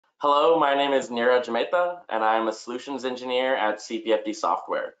Hello, my name is Neeraj Mehta, and I'm a solutions engineer at CPFD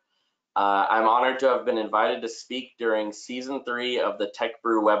Software. I'm honored to have been invited to speak during season 3 of the Tech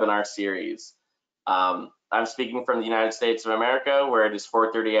Brew webinar series. I'm speaking from the United States of America, where it is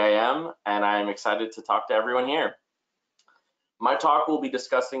 4:30 a.m., and I'm excited to talk to everyone here. My talk will be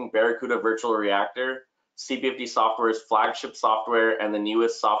discussing Barracuda Virtual Reactor, CPFD Software's flagship software and the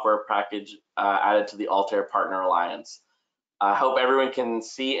newest software package added to the Altair Partner Alliance. I hope everyone can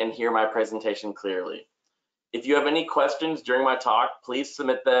see and hear my presentation clearly. If you have any questions during my talk, please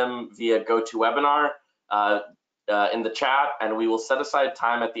submit them via GoToWebinar in the chat, and we will set aside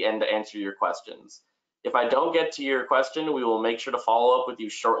time at the end to answer your questions. If I don't get to your question, we will make sure to follow up with you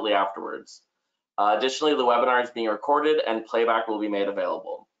shortly afterwards. Additionally, the webinar is being recorded and playback will be made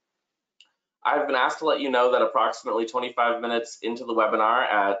available. I've been asked to let you know that approximately 25 minutes into the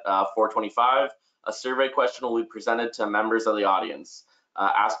webinar at 4:25, a survey question will be presented to members of the audience,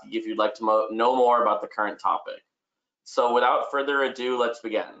 asking if you'd like to know more about the current topic. So without further ado, let's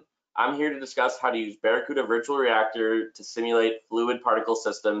begin. I'm here to discuss how to use Barracuda Virtual Reactor to simulate fluid particle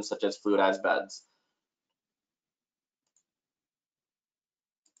systems such as fluidized beds.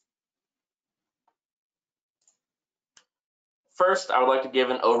 First, I would like to give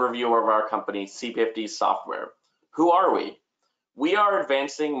an overview of our company, CPFD Software. Who are we? We are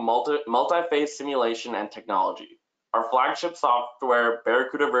advancing multi-phase simulation and technology. Our flagship software,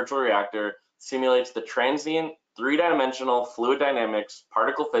 Barracuda Virtual Reactor, simulates the transient, three-dimensional fluid dynamics,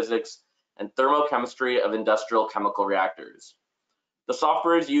 particle physics, and thermochemistry of industrial chemical reactors. The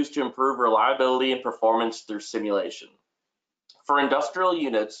software is used to improve reliability and performance through simulation. For industrial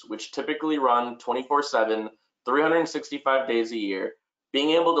units, which typically run 24/7, 365 days a year,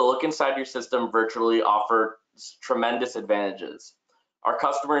 being able to look inside your system virtually offers tremendous advantages. Our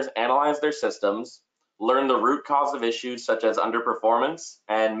customers analyze their systems, learn the root cause of issues such as underperformance,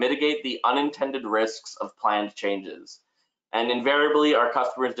 and mitigate the unintended risks of planned changes. And invariably, our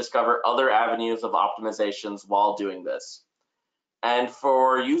customers discover other avenues of optimizations while doing this. And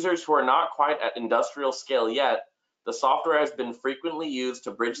for users who are not quite at industrial scale yet, the software has been frequently used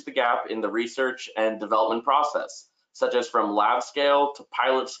to bridge the gap in the research and development process, such as from lab scale to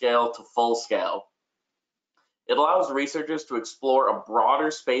pilot scale to full scale. It allows researchers to explore a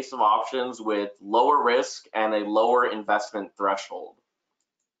broader space of options with lower risk and a lower investment threshold.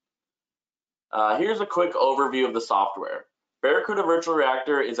 Here's a quick overview of the software. Barracuda Virtual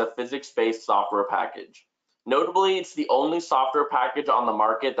Reactor is a physics-based software package. Notably, it's the only software package on the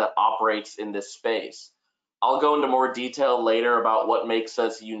market that operates in this space. I'll go into more detail later about what makes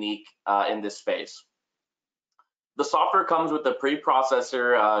us unique in this space. The software comes with a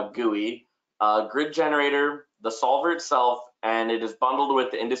preprocessor GUI, grid generator, the solver itself, and it is bundled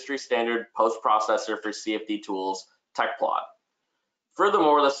with the industry standard post-processor for CFD tools, TechPlot.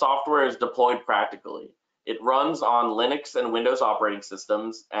 Furthermore, the software is deployed practically. It runs on Linux and Windows operating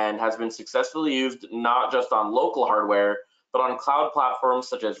systems and has been successfully used not just on local hardware, but on cloud platforms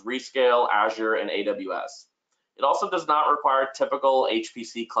such as Rescale, Azure, and AWS. It also does not require typical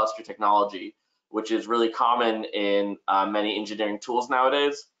HPC cluster technology, which is really common in many engineering tools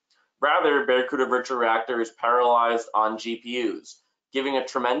nowadays. Rather, Barracuda Virtual Reactor is parallelized on GPUs, giving a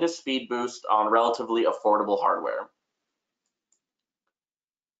tremendous speed boost on relatively affordable hardware.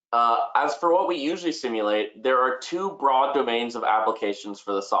 As for what we usually simulate, there are two broad domains of applications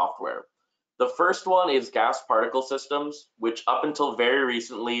for the software. The first one is gas particle systems, which up until very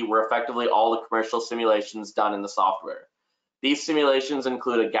recently were effectively all the commercial simulations done in the software. These simulations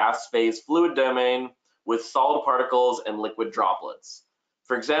include a gas phase fluid domain with solid particles and liquid droplets.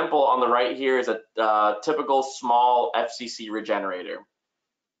 For example, on the right here is a typical small FCC regenerator.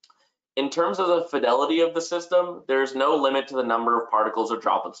 In terms of the fidelity of the system, there is no limit to the number of particles or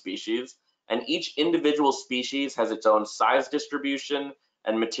droplet species, and each individual species has its own size distribution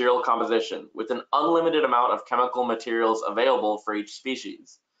and material composition, with an unlimited amount of chemical materials available for each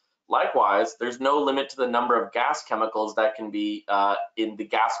species. Likewise, there's no limit to the number of gas chemicals that can be in the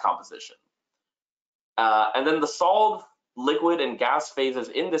gas composition. And then the solid, liquid, and gas phases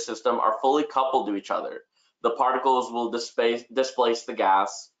in the system are fully coupled to each other. The particles will displace the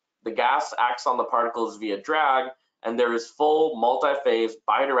gas acts on the particles via drag, and there is full multi-phase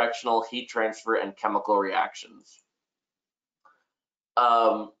bidirectional heat transfer and chemical reactions.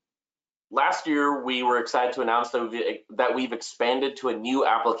 Last year, we were excited to announce that we've expanded to a new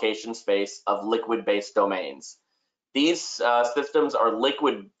application space of liquid-based domains. These systems are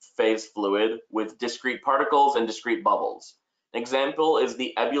liquid phase fluid with discrete particles and discrete bubbles. An example is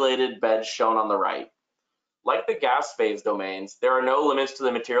the ebulated bed shown on the right. Like the gas phase domains, there are no limits to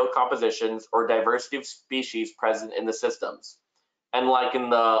the material compositions or diversity of species present in the systems. And like in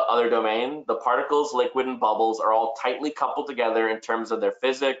the other domain, the particles, liquid, and bubbles are all tightly coupled together in terms of their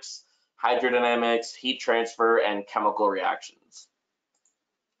physics, hydrodynamics, heat transfer, and chemical reactions.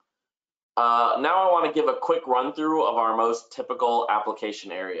 Now I want to give a quick run through of our most typical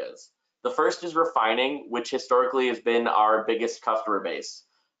application areas. The first is refining, which historically has been our biggest customer base.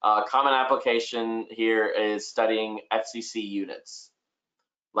 Common application here is studying FCC units,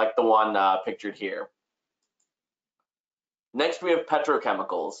 like the one pictured here. Next, we have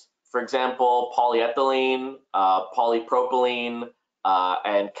petrochemicals. For example, polyethylene, polypropylene,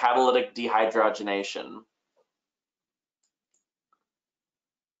 and catalytic dehydrogenation.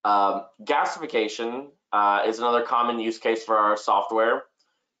 Gasification is another common use case for our software.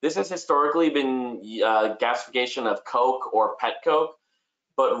 This has historically been gasification of Coke or pet Coke,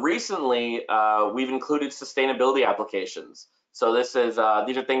 but recently we've included sustainability applications. So these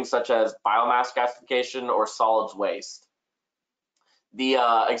are things such as biomass gasification or solids waste. The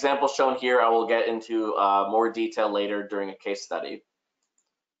example shown here I will get into more detail later during a case study.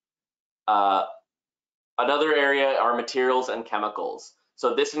 Another area are materials and chemicals.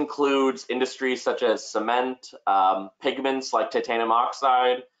 So this includes industries such as cement, pigments like titanium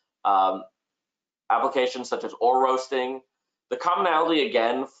oxide, applications such as ore roasting. The commonality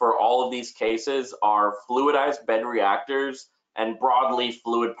again for all of these cases are fluidized bed reactors and broadly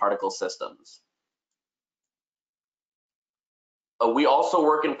fluid particle systems. We also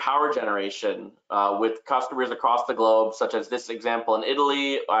work in power generation with customers across the globe, such as this example in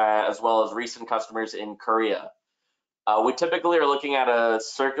Italy, as well as recent customers in Korea. We typically are looking at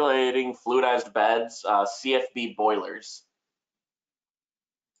circulating fluidized beds, CFB boilers.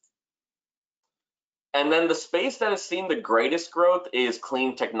 And then the space that has seen the greatest growth is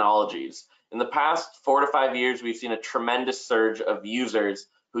clean technologies. In the past 4 to 5 years, we've seen a tremendous surge of users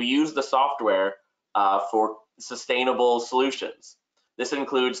who use the software for sustainable solutions. This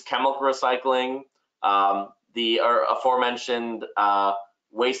includes chemical recycling, the aforementioned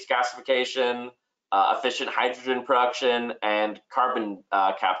waste gasification, efficient hydrogen production, and carbon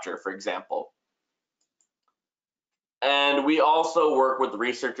capture, for example. And we also work with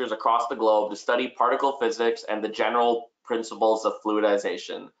researchers across the globe to study particle physics and the general principles of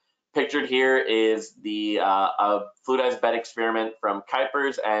fluidization. Pictured here is the fluidized bed experiment from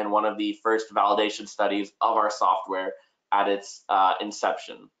Kuipers and one of the first validation studies of our software at its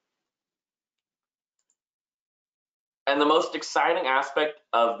inception. And the most exciting aspect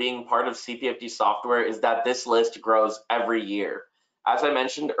of being part of CPFD software is that this list grows every year. As I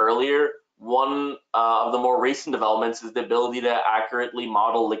mentioned earlier, one of the more recent developments is the ability to accurately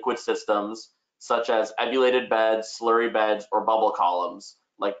model liquid systems such as ebulated beds, slurry beds, or bubble columns,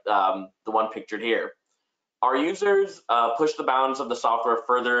 like the one pictured here. Our users push the bounds of the software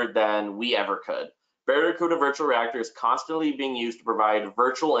further than we ever could. Barracuda Virtual Reactor is constantly being used to provide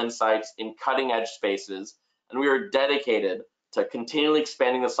virtual insights in cutting-edge spaces, and we are dedicated to continually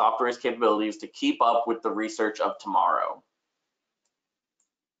expanding the software's capabilities to keep up with the research of tomorrow.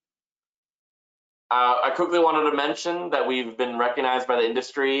 I quickly wanted to mention that we've been recognized by the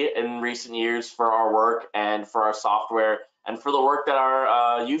industry in recent years for our work and for our software and for the work that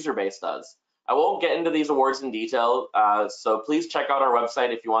our user base does. I won't get into these awards in detail, so please check out our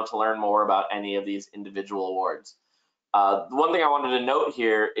website if you want to learn more about any of these individual awards. The one thing I wanted to note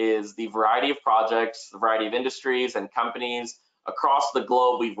here is the variety of projects, the variety of industries and companies across the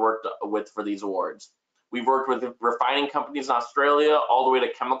globe we've worked with for these awards. We've worked with refining companies in Australia all the way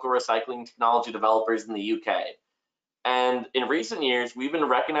to chemical recycling technology developers in the UK. And in recent years, we've been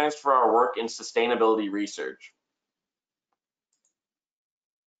recognized for our work in sustainability research.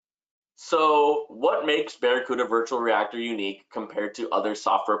 So what makes Barracuda Virtual Reactor unique compared to other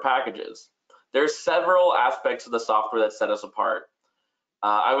software packages? There are several aspects of the software that set us apart.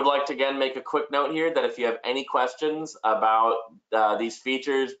 I would like to again make a quick note here that if you have any questions about these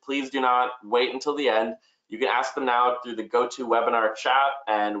features, please do not wait until the end. You can ask them now through the GoToWebinar chat,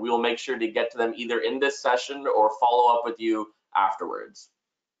 and we will make sure to get to them either in this session or follow up with you afterwards.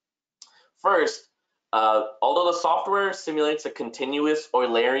 First, although the software simulates a continuous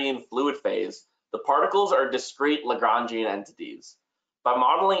Eulerian fluid phase, the particles are discrete Lagrangian entities. By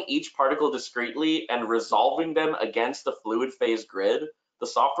modeling each particle discretely and resolving them against the fluid phase grid, the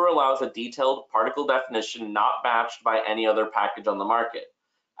software allows a detailed particle definition not matched by any other package on the market.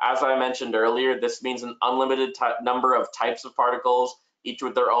 As I mentioned earlier, this means an unlimited number of types of particles, each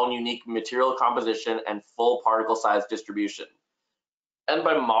with their own unique material composition and full particle size distribution. And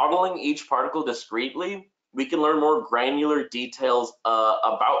by modeling each particle discretely, we can learn more granular details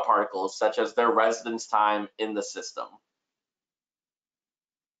about particles, such as their residence time in the system.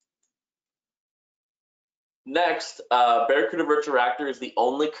 Next, Barracuda Virtual Reactor is the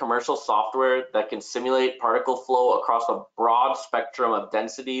only commercial software that can simulate particle flow across a broad spectrum of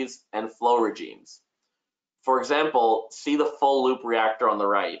densities and flow regimes. For example, see the full loop reactor on the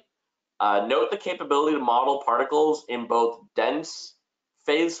right. Note the capability to model particles in both dense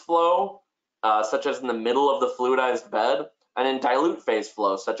phase flow, such as in the middle of the fluidized bed, and in dilute phase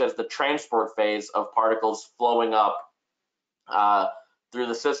flow, such as the transport phase of particles flowing up through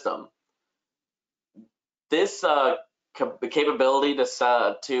the system. This capability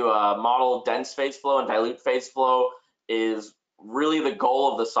to model dense phase flow and dilute phase flow is really the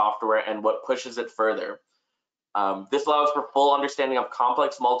goal of the software and what pushes it further. This allows for full understanding of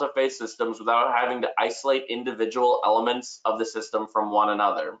complex multi-phase systems without having to isolate individual elements of the system from one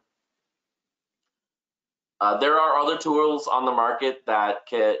another. There are other tools on the market that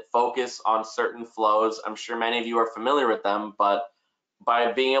can focus on certain flows. I'm sure many of you are familiar with them, but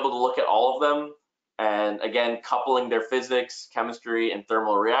by being able to look at all of them, and again, coupling their physics, chemistry, and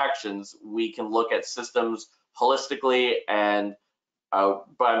thermal reactions, we can look at systems holistically and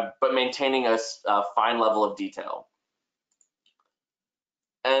but maintaining a fine level of detail.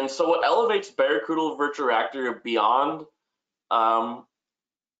 And so what elevates Barracuda Virtual Reactor beyond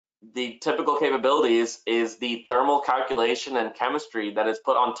the typical capabilities is the thermal calculation and chemistry that is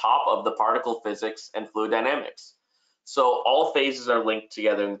put on top of the particle physics and fluid dynamics. So all phases are linked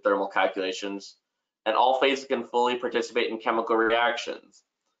together in thermal calculations, and all phases can fully participate in chemical reactions.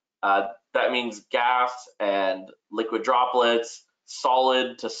 That means gas and liquid droplets,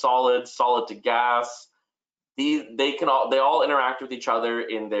 solid to solid, solid to gas. They all interact with each other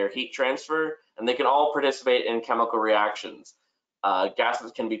in their heat transfer, and they can all participate in chemical reactions.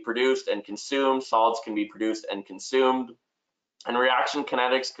 Gases can be produced and consumed, solids can be produced and consumed, and reaction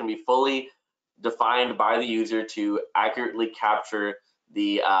kinetics can be fully defined by the user to accurately capture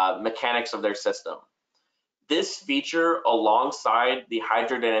the mechanics of their system. This feature, alongside the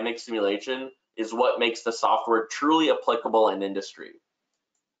hydrodynamic simulation, is what makes the software truly applicable in industry.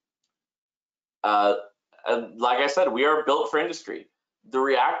 Like I said, we are built for industry. The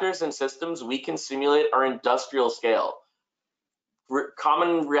reactors and systems we can simulate are industrial scale.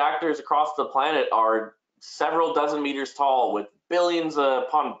 Common reactors across the planet are several dozen meters tall with billions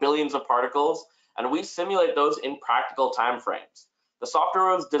upon billions of particles, and we simulate those in practical timeframes. The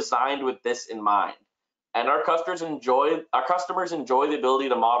software was designed with this in mind, and our customers enjoy the ability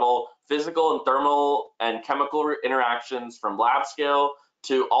to model physical and thermal and chemical interactions from lab scale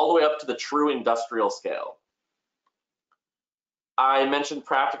to all the way up to the true industrial scale. I mentioned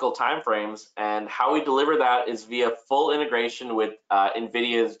practical timeframes, and how we deliver that is via full integration with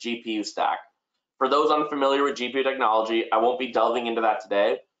NVIDIA's GPU stack. For those unfamiliar with GPU technology, I won't be delving into that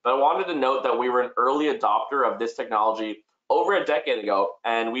today, but I wanted to note that we were an early adopter of this technology over a decade ago,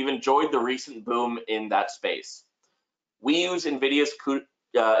 and we've enjoyed the recent boom in that space. We use NVIDIA's CUDA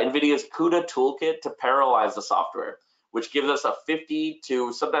toolkit to parallelize the software, which gives us a 50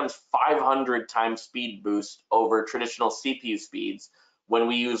 to sometimes 500 times speed boost over traditional CPU speeds when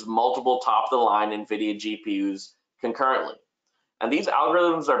we use multiple top-of-the-line NVIDIA GPUs concurrently. And these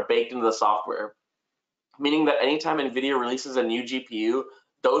algorithms are baked into the software, meaning that anytime NVIDIA releases a new GPU,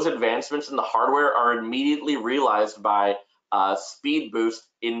 those advancements in the hardware are immediately realized by speed boost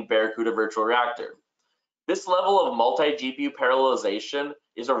in Barracuda Virtual Reactor. This level of multi-GPU parallelization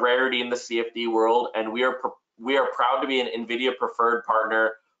is a rarity in the CFD world, and we are proud to be an NVIDIA preferred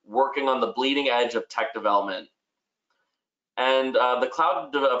partner working on the bleeding edge of tech development. And the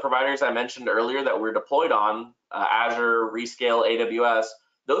cloud providers I mentioned earlier that we're deployed on, Azure, Rescale, AWS,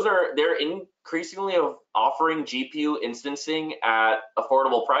 they're increasingly offering GPU instancing at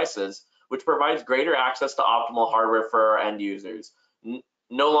affordable prices, which provides greater access to optimal hardware for our end users.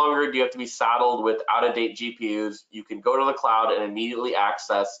 No longer do you have to be saddled with out-of-date GPUs. You can go to the cloud and immediately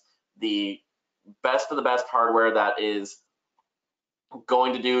access the best of the best hardware that is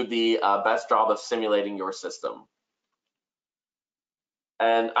going to do the best job of simulating your system.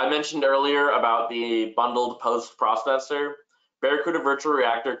 And I mentioned earlier about the bundled post processor. Barracuda Virtual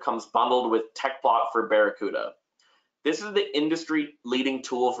Reactor comes bundled with TechPlot for Barracuda. This is the industry leading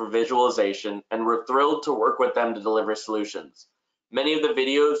tool for visualization, and we're thrilled to work with them to deliver solutions. Many of the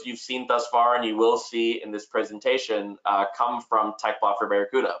videos you've seen thus far and you will see in this presentation come from TechPlot for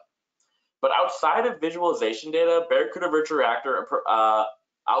Barracuda. But outside of visualization data, Barracuda Virtual Reactor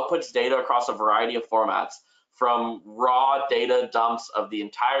outputs data across a variety of formats, from raw data dumps of the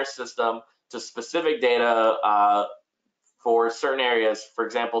entire system to specific data for certain areas. For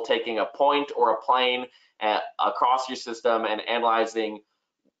example, taking a point or a plane across your system and analyzing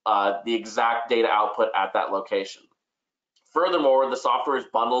the exact data output at that location. Furthermore, the software is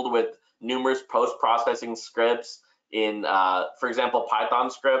bundled with numerous post-processing scripts in, for example, Python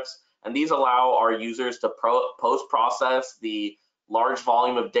scripts, and these allow our users to post-process the large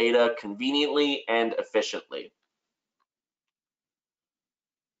volume of data conveniently and efficiently.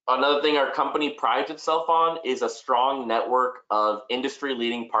 Another thing our company prides itself on is a strong network of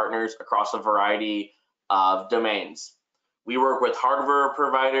industry-leading partners across a variety of domains. We work with hardware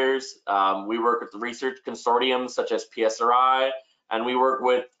providers, we work with research consortiums such as PSRI, and we work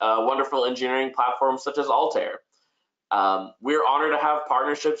with wonderful engineering platforms such as Altair. We're honored to have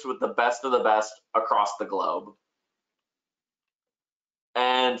partnerships with the best of the best across the globe.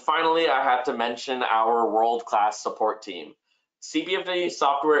 And finally, I have to mention our world-class support team. CPFD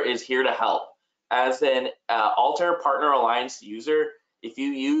Software is here to help. As an Altair Partner Alliance user, if you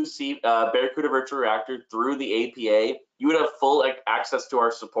use Barracuda Virtual Reactor through the APA, you would have full access to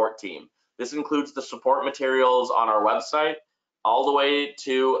our support team. This includes the support materials on our website, all the way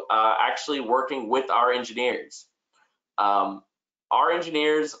to actually working with our engineers. Our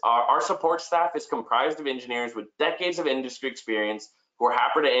support staff is comprised of engineers with decades of industry experience who are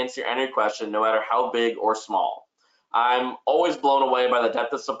happy to answer any question, no matter how big or small. I'm always blown away by the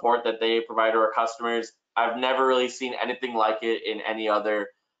depth of support that they provide to our customers. I've never really seen anything like it in any other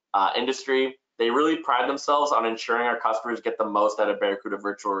industry. They really pride themselves on ensuring our customers get the most out of Barracuda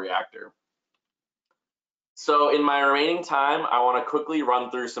Virtual Reactor. So in my remaining time, I want to quickly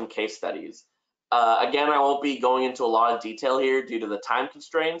run through some case studies. Again, I won't be going into a lot of detail here due to the time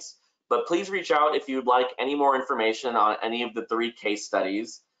constraints, but please reach out if you'd like any more information on any of the 3 case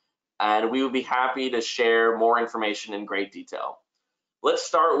studies, and we would be happy to share more information in great detail. Let's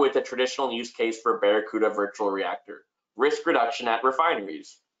start with a traditional use case for Barracuda Virtual Reactor, risk reduction at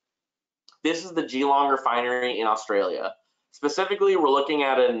refineries. This is the Geelong refinery in Australia. Specifically, we're looking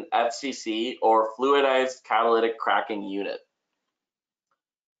at an FCC, or Fluidized Catalytic Cracking Unit.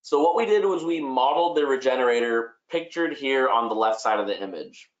 So what we did was we modeled the regenerator pictured here on the left side of the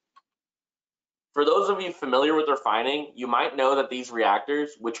image. For those of you familiar with refining, you might know that these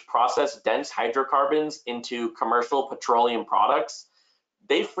reactors, which process dense hydrocarbons into commercial petroleum products,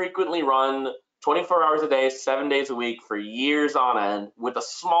 they frequently run 24 hours a day, 7 days a week for years on end, with a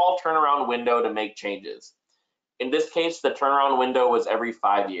small turnaround window to make changes. In this case, the turnaround window was every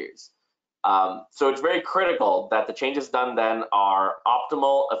 5 years. So it's very critical that the changes done then are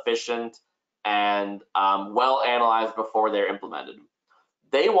optimal, efficient, and well analyzed before they're implemented.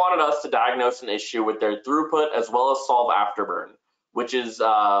 They wanted us to diagnose an issue with their throughput as well as solve afterburn, which is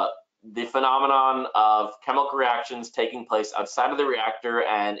the phenomenon of chemical reactions taking place outside of the reactor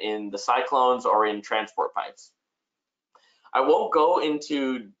and in the cyclones or in transport pipes. I won't go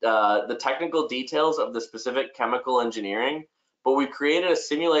into the technical details of the specific chemical engineering, but we created a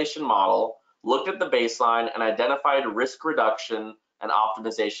simulation model, looked at the baseline, and identified risk reduction and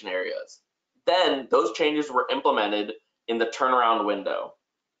optimization areas. Then those changes were implemented in the turnaround window.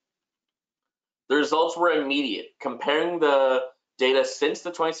 The results were immediate, comparing the data since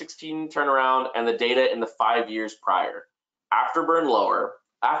the 2016 turnaround and the data in the 5 years prior. Afterburn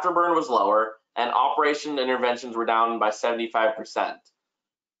was lower, and operation interventions were down by 75%.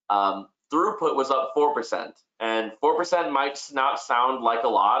 Throughput was up 4%, and 4% might not sound like a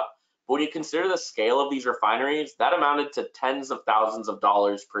lot, but when you consider the scale of these refineries, that amounted to tens of thousands of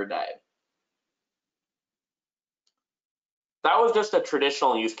dollars per day. That was just a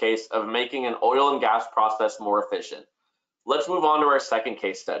traditional use case of making an oil and gas process more efficient. Let's move on to our second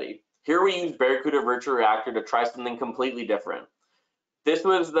case study. Here we used Barracuda Virtual Reactor to try something completely different. This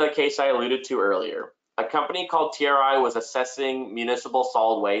was the case I alluded to earlier. A company called TRI was assessing municipal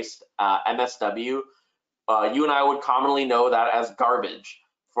solid waste, MSW. You and I would commonly know that as garbage,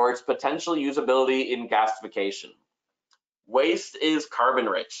 for its potential usability in gasification. Waste is carbon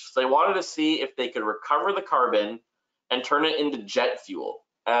rich, so they wanted to see if they could recover the carbon and turn it into jet fuel,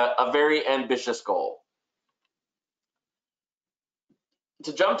 a very ambitious goal.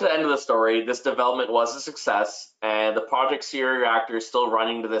 To jump to the end of the story, this development was a success, and the Project Sierra reactor is still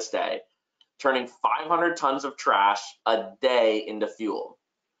running to this day, turning 500 tons of trash a day into fuel.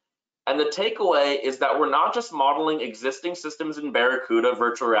 And the takeaway is that we're not just modeling existing systems in Barracuda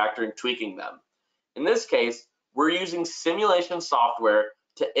Virtual Reactor and tweaking them. In this case, we're using simulation software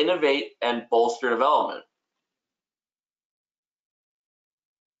to innovate and bolster development.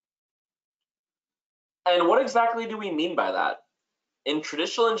 And what exactly do we mean by that? In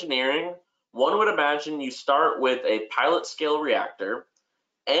traditional engineering, one would imagine you start with a pilot scale reactor,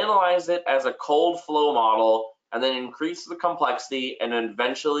 analyze it as a cold flow model, and then increase the complexity and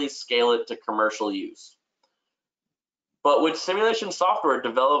eventually scale it to commercial use. But with simulation software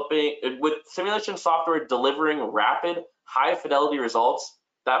delivering rapid, high fidelity results,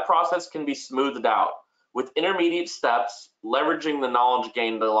 that process can be smoothed out with intermediate steps, leveraging the knowledge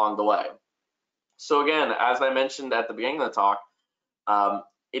gained along the way. So again, as I mentioned at the beginning of the talk,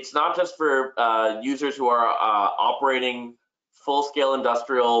 it's not just for users who are operating full-scale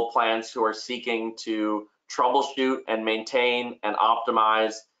industrial plants who are seeking to troubleshoot and maintain and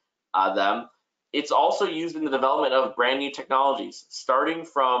optimize them. It's also used in the development of brand new technologies, starting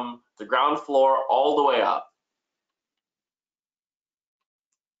from the ground floor all the way up.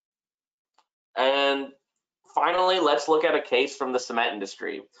 And finally, let's look at a case from the cement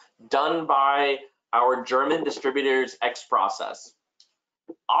industry, done by our German distributors X process.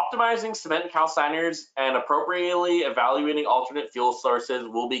 Optimizing cement calciners and appropriately evaluating alternate fuel sources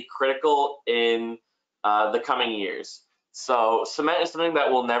will be critical in the coming years. So cement is something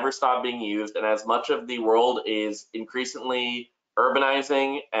that will never stop being used, and as much of the world is increasingly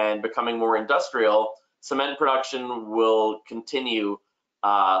urbanizing and becoming more industrial, cement production will continue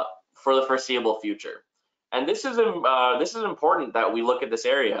for the foreseeable future. And this is important that we look at this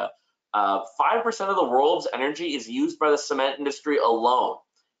area. 5% of the world's energy is used by the cement industry alone.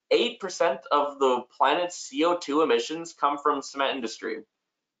 8% of the planet's CO2 emissions come from cement industry.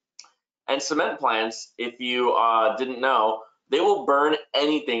 And cement plants, if you didn't know, they will burn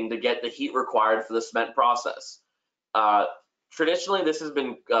anything to get the heat required for the cement process. Traditionally, this has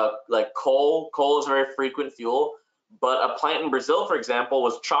been like coal. Coal is a very frequent fuel, but a plant in Brazil, for example,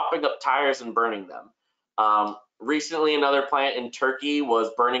 was chopping up tires and burning them. Recently, another plant in Turkey was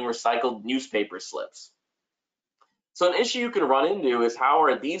burning recycled newspaper slips. So an issue you can run into is how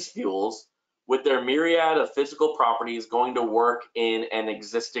are these fuels, with their myriad of physical properties, going to work in an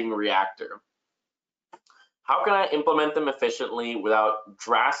existing reactor? How can I implement them efficiently without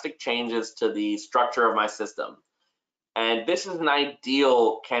drastic changes to the structure of my system? And this is an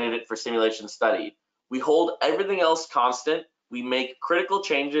ideal candidate for simulation study. We hold everything else constant, we make critical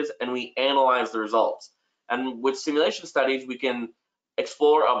changes, and we analyze the results. And with simulation studies, we can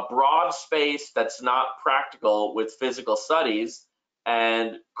explore a broad space that's not practical with physical studies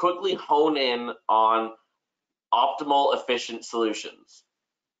and quickly hone in on optimal, efficient solutions.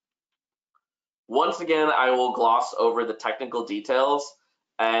 Once again, I will gloss over the technical details,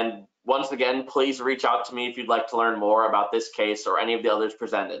 and once again, please reach out to me if you'd like to learn more about this case or any of the others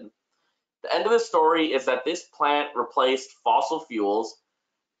presented. The end of the story is that this plant replaced fossil fuels,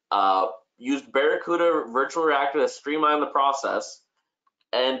 used Barracuda Virtual Reactor to streamline the process,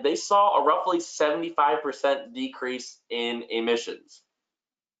 and they saw a roughly 75% decrease in emissions.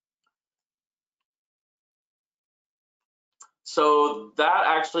 So that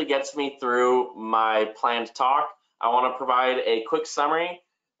actually gets me through my planned talk. I want to provide a quick summary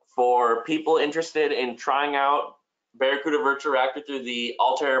for people interested in trying out Barracuda Virtual Reactor through the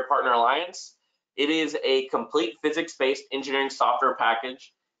Altair Partner Alliance. It is a complete physics-based engineering software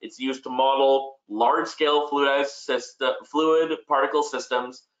package. It's used to model large-scale fluid particle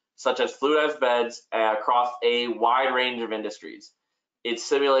systems, such as fluidized beds, across a wide range of industries. It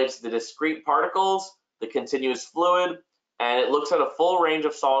simulates the discrete particles, the continuous fluid, and it looks at a full range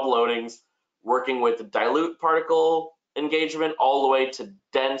of solid loadings, working with dilute particle engagement all the way to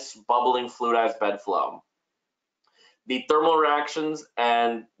dense, bubbling fluidized bed flow. The thermal interactions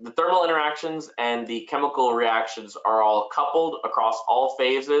and the chemical reactions are all coupled across all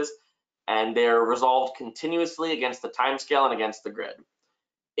phases, and they're resolved continuously against the timescale and against the grid.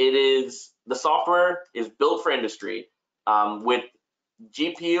 The software is built for industry with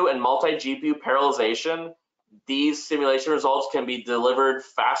GPU and multi-GPU parallelization. These simulation results can be delivered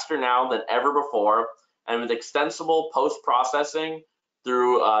faster now than ever before, and with extensible post-processing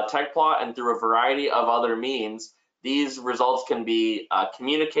through TechPlot and through a variety of other means, these results can be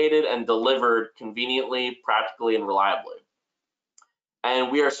communicated and delivered conveniently, practically, and reliably.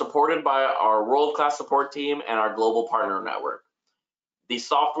 And we are supported by our world-class support team and our global partner network. The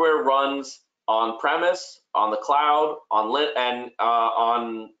software runs on-premise, on the cloud,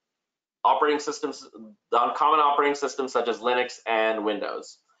 on operating systems, on common operating systems such as Linux and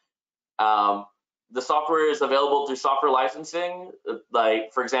Windows. The software is available through software licensing,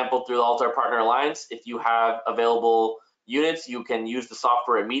 like for example through the Altair Partner Alliance. If you have available units, you can use the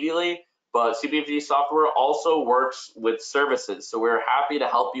software immediately, but CPFD software also works with services. So we're happy to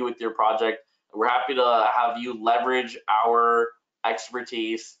help you with your project. We're happy to have you leverage our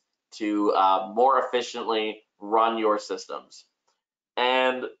expertise to more efficiently run your systems.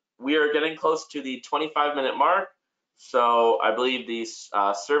 And we are getting close to the 25-minute mark. So I believe the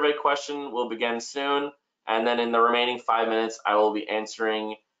survey question will begin soon, and then in the remaining 5 minutes, I will be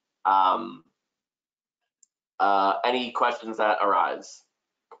answering any questions that arise.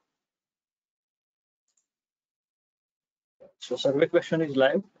 So survey question is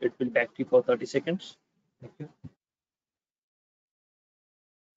live. It will be active for 30 seconds. Thank you.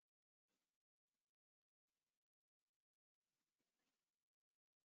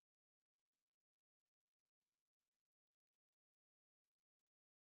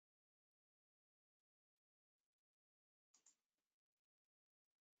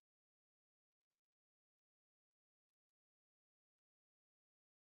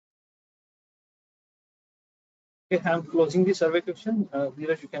 Okay, I'm closing the survey question.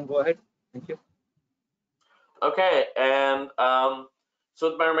 Neeraj, you can go ahead. Thank you. Okay, and so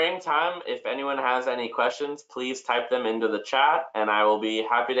with my remaining time, if anyone has any questions, please type them into the chat and I will be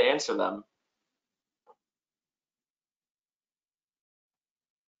happy to answer them.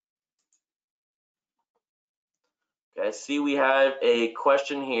 Okay, I see we have a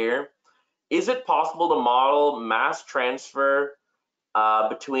question here. Is it possible to model mass transfer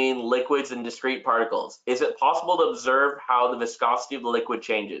between liquids and discrete particles? Is it possible to observe how the viscosity of the liquid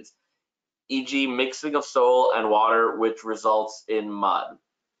changes, e.g. mixing of soil and water, which results in mud?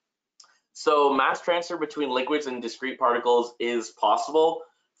 So mass transfer between liquids and discrete particles is possible.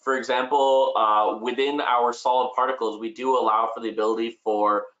 For example, within our solid particles, we do allow for the ability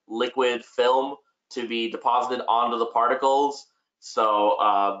for liquid film to be deposited onto the particles.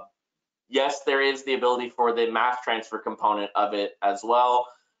 So yes, there is the ability for the mass transfer component of it as well.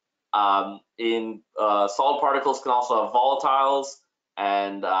 Solid particles can also have volatiles,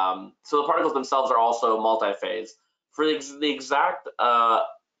 and so the particles themselves are also multi-phase. For the exact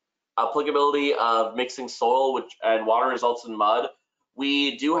applicability of mixing soil and water results in mud,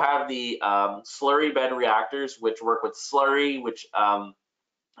 we do have the slurry bed reactors, which work with slurry, which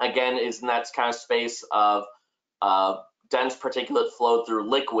again is in that kind of space of dense particulate flow through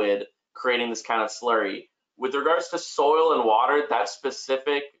liquid, creating this kind of slurry. With regards to soil and water, that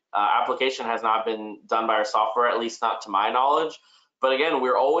specific application has not been done by our software, at least not to my knowledge. But again,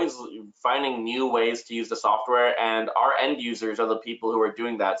 we're always finding new ways to use the software, and our end users are the people who are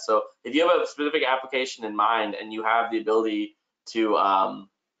doing that. So if you have a specific application in mind and you have the ability to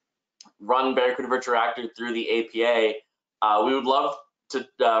run Barracuda Virtual Reactor through the APA, we would love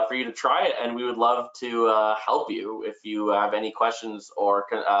for you to try it, and we would love to help you if you have any questions or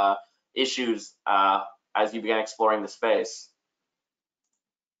issues as you begin exploring the space.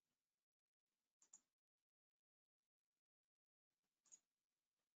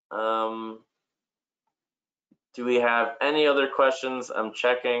 Do we have any other questions? I'm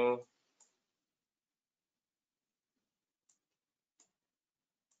checking.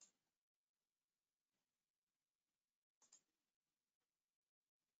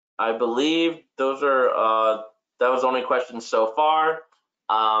 I believe those are that was the only questions so far.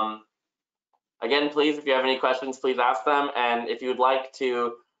 Again, please, if you have any questions, please ask them. And if you would like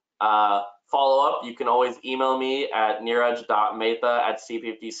to follow up, you can always email me at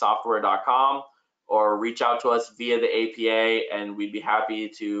neeraj.mehta@cpfdsoftware.com or reach out to us via the APA, and we'd be happy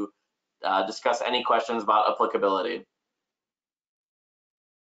to discuss any questions about applicability.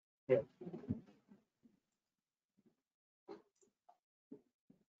 Yeah.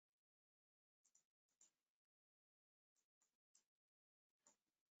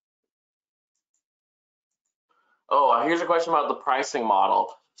 Oh, here's a question about the pricing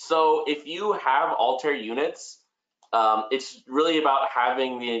model. So if you have Altair units, it's really about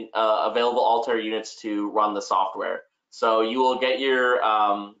having the available Altair units to run the software. So you will get your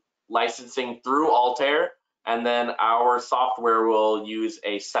licensing through Altair, and then our software will use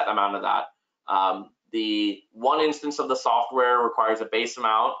a set amount of that. The one instance of the software requires a base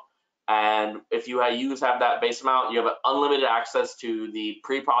amount, and if you have that base amount, you have unlimited access to the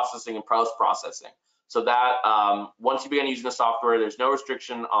pre-processing and post-processing. So that once you begin using the software, there's no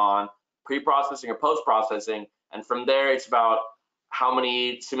restriction on pre-processing or post-processing. And from there, it's about how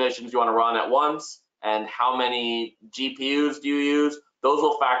many simulations you want to run at once and how many GPUs do you use. Those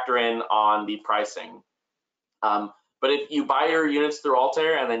will factor in on the pricing. But if you buy your units through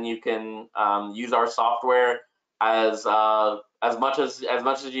Altair, and then you can use our software as much as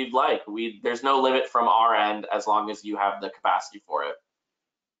you'd like. There's no limit from our end as long as you have the capacity for it.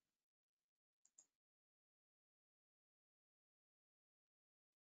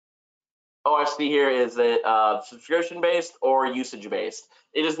 Oh, I see here, is it subscription based or usage based?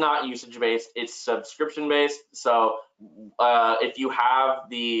 It is not usage based, it's subscription based. So if you have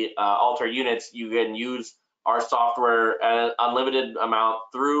the Altair units, you can use our software an unlimited amount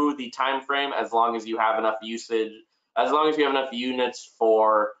through the time frame, as long as you have enough usage, as long as you have enough units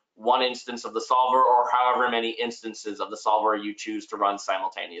for one instance of the solver, or however many instances of the solver you choose to run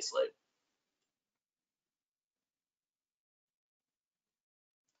simultaneously.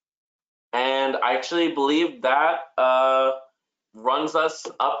 And I actually believe that runs us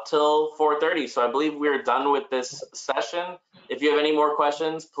up till 4:30. So I believe we're done with this session. If you have any more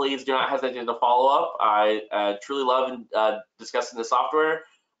questions, please do not hesitate to follow up. I truly love discussing the software.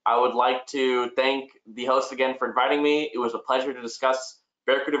 I would like to thank the host again for inviting me. It was a pleasure to discuss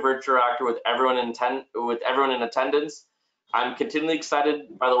Barracuda Virtual Reactor with everyone in attendance. I'm continually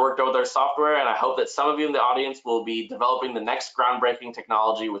excited by the work done with our software, and I hope that some of you in the audience will be developing the next groundbreaking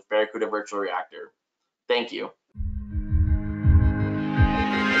technology with Barracuda Virtual Reactor. Thank you.